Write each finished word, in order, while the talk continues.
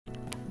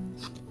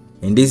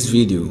In this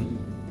video,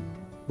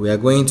 we are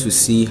going to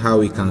see how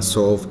we can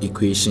solve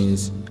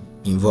equations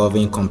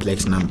involving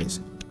complex numbers.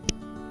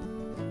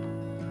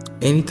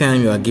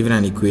 Anytime you are given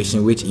an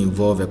equation which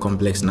involves a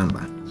complex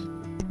number,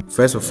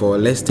 first of all,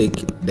 let's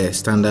take the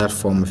standard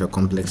form of a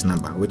complex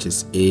number, which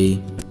is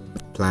a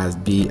plus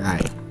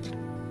bi.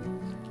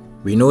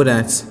 We know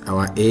that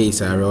our a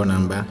is our real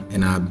number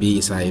and our b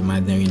is our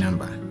imaginary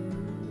number.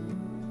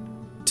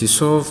 To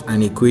solve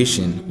an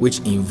equation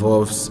which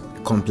involves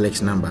a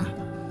complex number,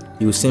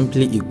 you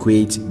simply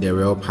equate the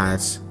real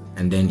parts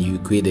and then you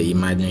equate the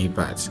imaginary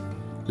parts.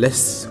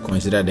 Let's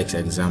consider this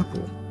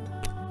example.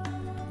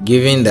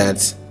 Given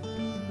that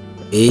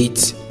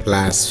 8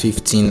 plus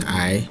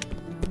 15i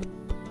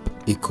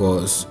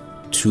equals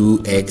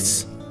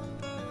 2x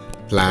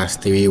plus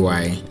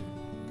 3y.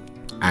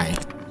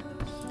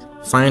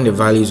 Find the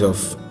values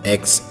of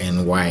x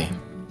and y.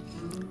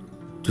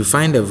 To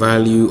find the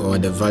value or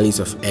the values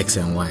of x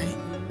and y,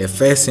 the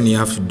first thing you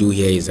have to do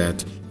here is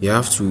that you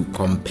have to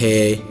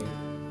compare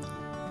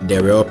the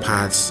real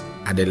parts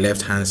at the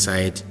left hand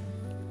side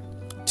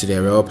to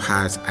the real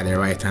parts at the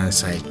right hand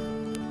side.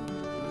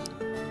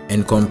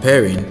 And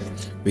comparing,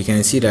 we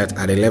can see that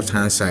at the left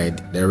hand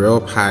side the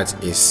real part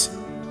is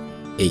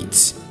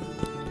 8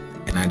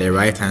 and at the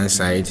right hand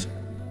side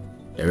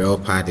the real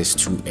part is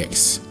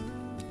 2x.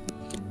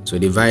 So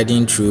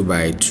dividing through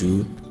by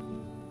 2,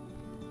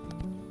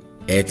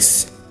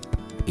 x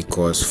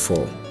equals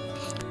 4.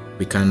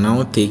 We can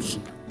now take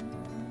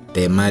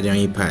the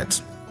imaginary part.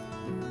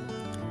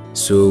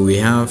 So we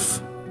have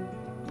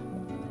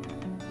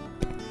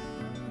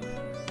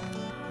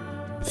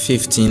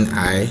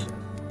 15i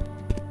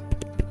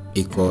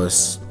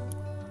equals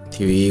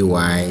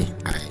 3yi.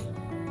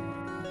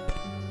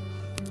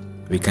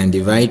 We can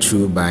divide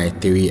through by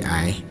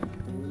 3i.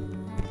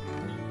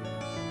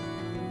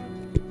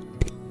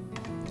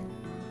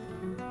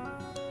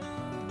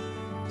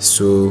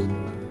 So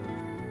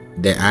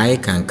the I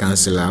can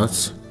cancel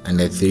out and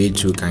the 3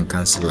 too can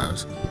cancel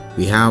out.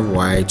 We have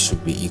y to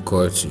be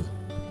equal to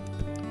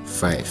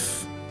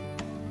 5.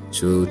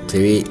 So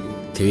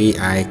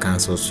 3i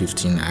cancels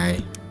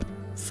 15i,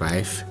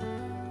 5.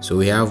 So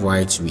we have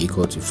y to be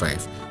equal to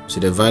 5. So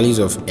the values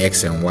of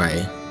x and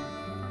y,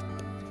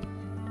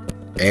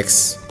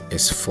 x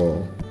is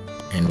 4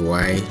 and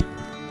y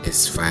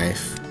is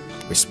 5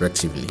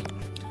 respectively.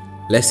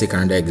 Let's take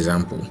another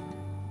example.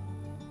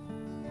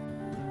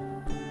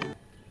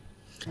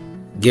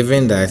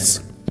 Given that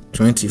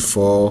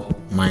 24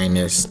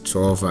 minus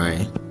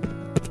 12i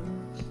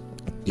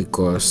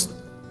equals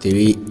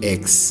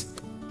 3x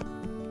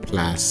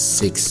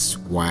plus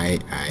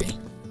 6yi,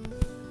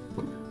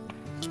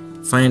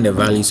 find the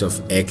values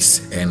of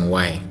x and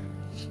y.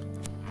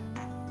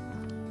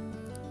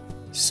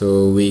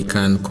 So we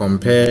can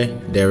compare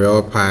the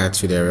real part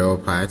to the real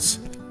part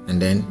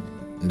and then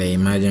the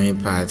imaginary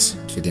part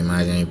to the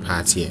imaginary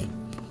part here.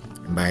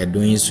 By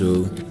doing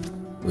so,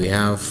 we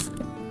have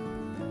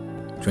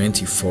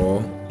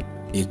 24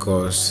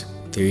 equals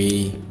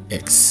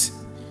 3x.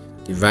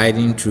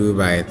 Dividing through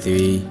by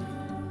 3,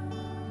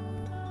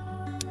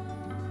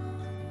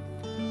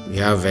 we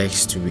have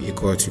x to be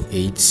equal to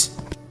 8.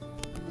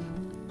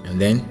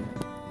 And then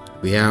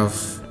we have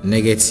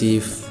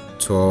negative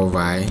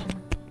 12i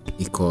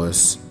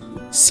equals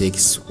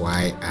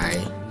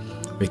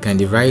 6yi. We can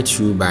divide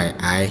through by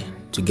I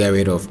to get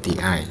rid of the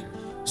I.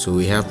 So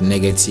we have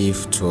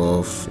negative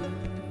 12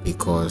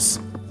 equals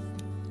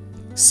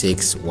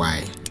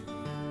 6y.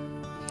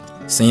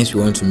 Since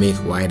we want to make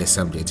y the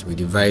subject, we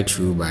divide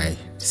through by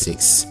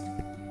 6.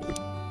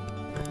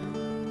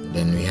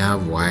 Then we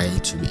have y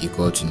to be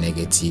equal to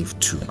negative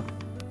 2.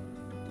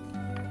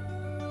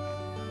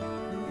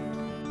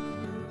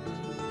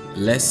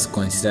 Let's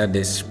consider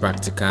this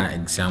practical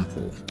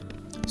example.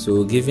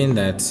 So given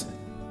that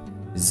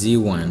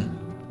z1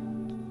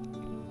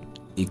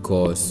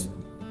 equals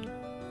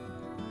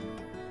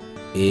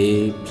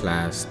a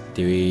plus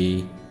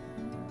 3i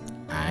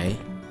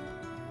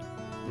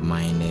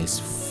minus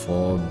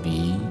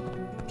 4b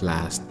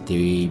plus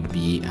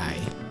 3bi,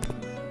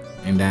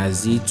 and that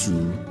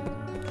z2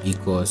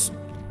 equals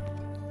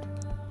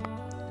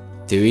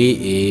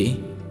 3a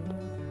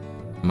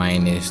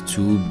minus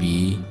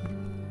 2b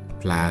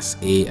plus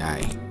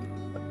ai.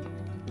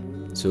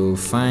 So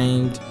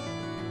find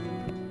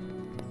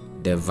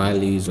the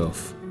values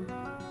of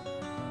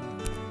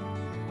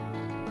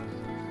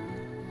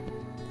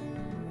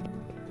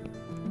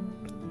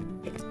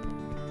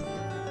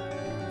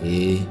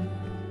a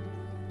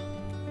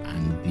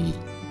and b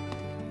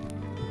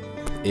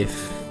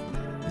if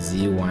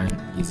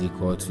z1 is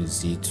equal to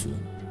z2.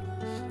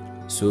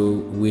 So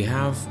we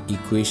have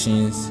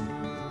equations.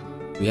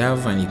 We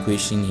have an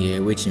equation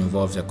here which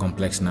involves a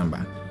complex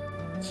number,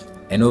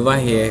 and over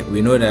here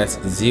we know that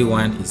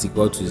z1 is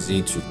equal to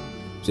z2.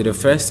 So the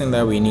first thing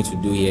that we need to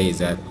do here is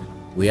that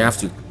we have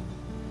to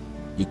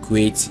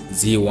equate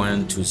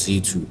z1 to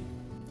z2.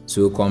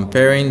 So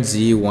comparing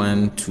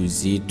z1 to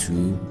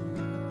z2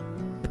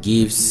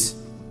 gives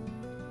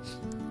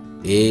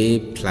a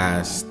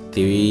plus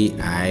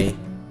 3i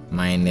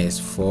minus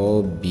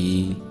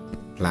 4b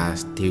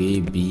plus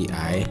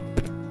 3bi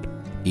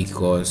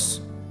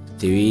equals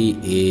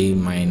 3a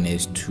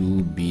minus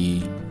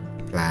 2b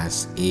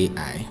plus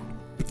ai.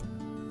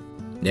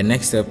 The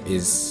next step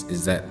is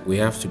that we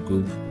have to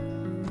group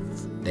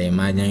the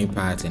imaginary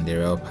part and the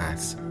real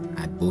parts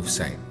at both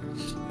sides.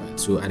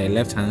 So at the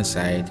left hand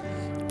side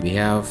we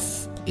have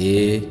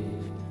a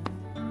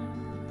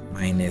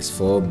minus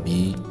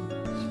 4b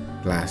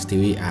plus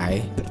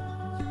 3i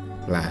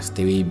plus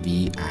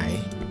 3bi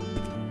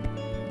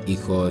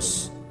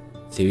equals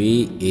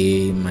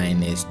 3a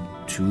minus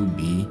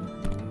 2b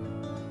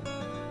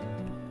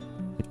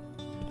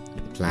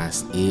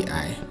plus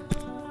ai.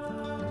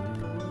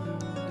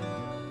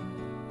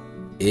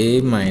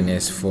 A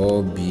minus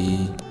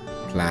 4b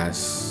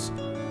plus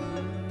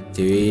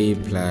 3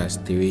 plus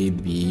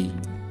 3b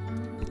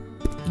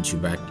into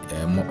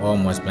all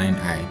multiplying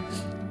I.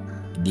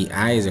 The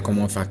I is a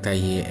common factor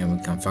here and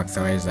we can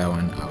factorize that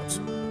one out.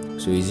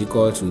 So it's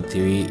equal to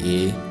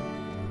 3a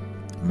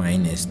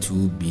minus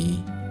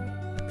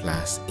 2b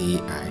plus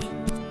ai.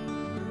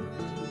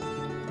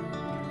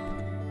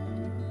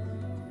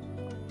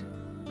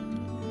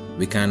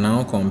 We can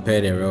now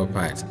compare the real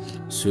part.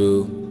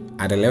 So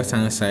at the left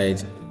hand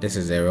side this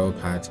is the real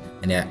part,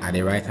 and at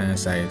the right hand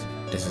side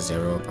this is the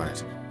real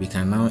part. We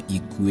can now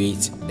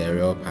equate the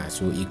real part.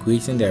 So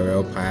equating the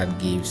real part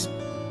gives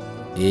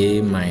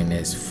a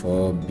minus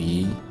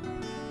 4b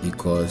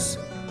equals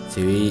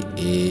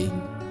 3a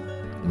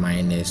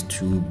minus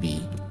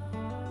 2b.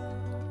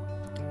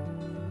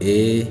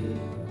 A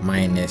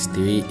minus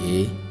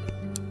 3a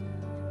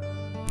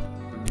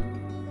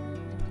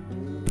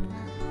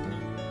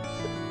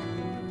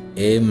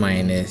a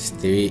minus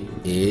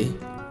 3a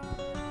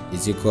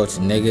is equal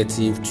to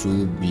negative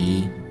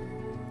 2b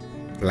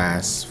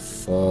plus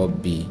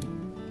 4b.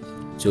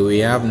 So we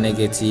have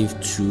negative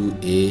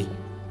 2a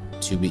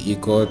to be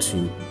equal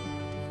to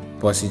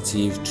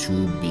positive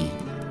 2b.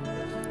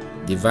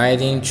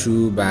 Dividing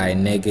through by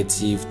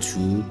negative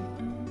 2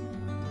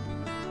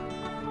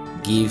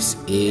 gives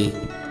a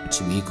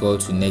to be equal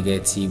to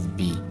negative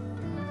b.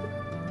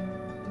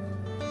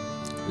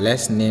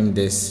 Let's name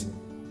this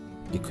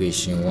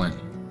equation 1.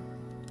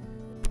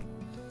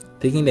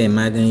 Taking the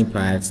imaginary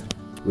part,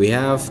 we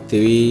have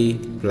 3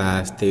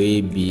 plus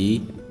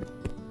 3b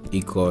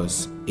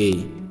equals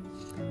a.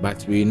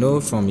 But we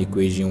know from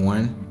equation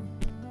 1,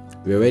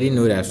 we already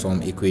know that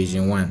from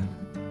equation 1,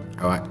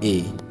 our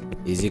a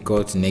is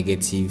equal to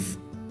negative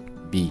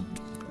b.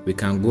 We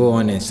can go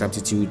on and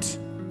substitute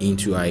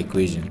into our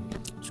equation.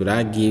 So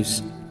that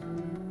gives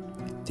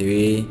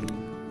 3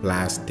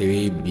 plus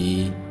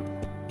 3b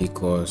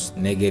equals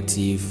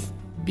negative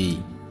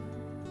b.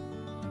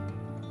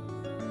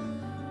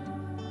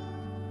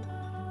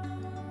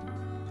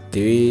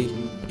 Three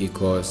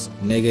equals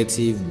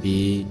negative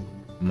b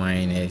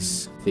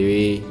minus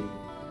 3b.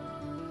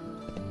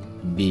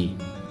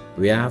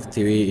 We have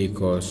 3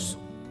 equals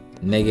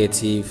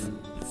negative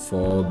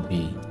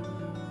 4b.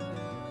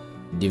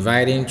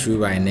 Dividing through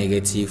by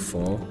negative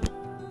 4,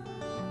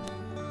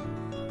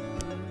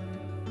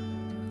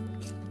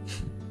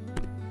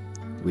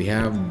 we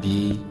have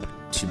b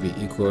to be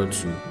equal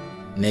to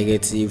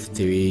negative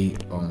 3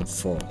 on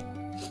 4.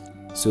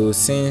 So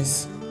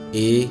since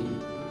a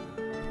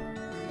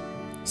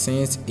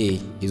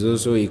is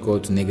also equal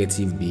to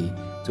negative b,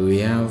 so we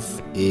have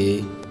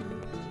a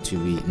to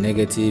be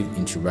negative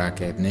into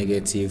bracket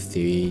negative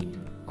 3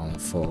 on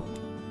 4.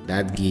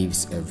 That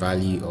gives a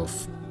value of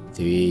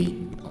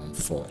 3 on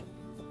 4.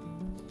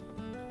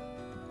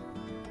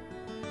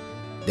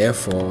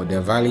 Therefore,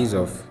 the values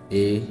of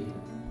a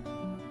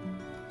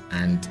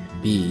and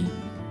b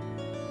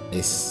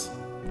is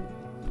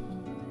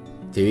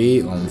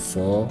 3 on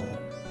 4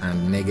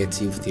 and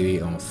negative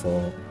 3 on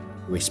 4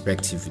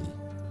 respectively.